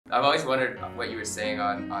I've always wondered what you were saying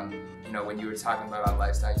on you know, when you were talking about on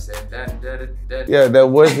Lifestyle, you said that. Yeah, that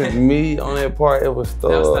wasn't me on that part. It was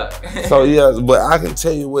Thug. So yeah, but I can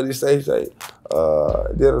tell you what he say. Did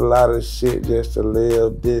a lot of shit just to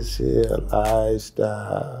live this here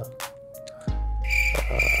lifestyle.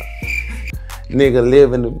 Nigga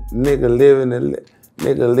living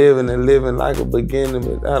and living like a beginning.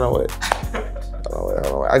 But hold on, wait.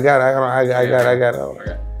 I got it.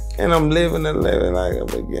 Okay. And I'm living and living like a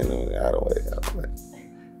beginning. Hold on, wait.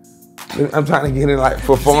 I'm trying to get in like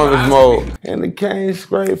performance mode. And it came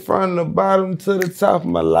straight from the bottom to the top of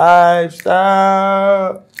my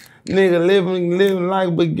lifestyle. Nigga living like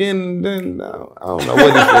a beginning. Then I don't know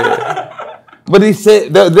what he said. But he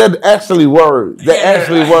said, they're actually words. They're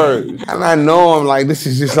actually words. And I know I'm like, this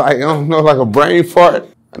is just like, I don't know, like a brain fart.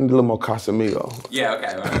 I need a little more Casamigo. Yeah,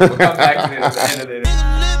 okay. We'll come back to it at the end of this.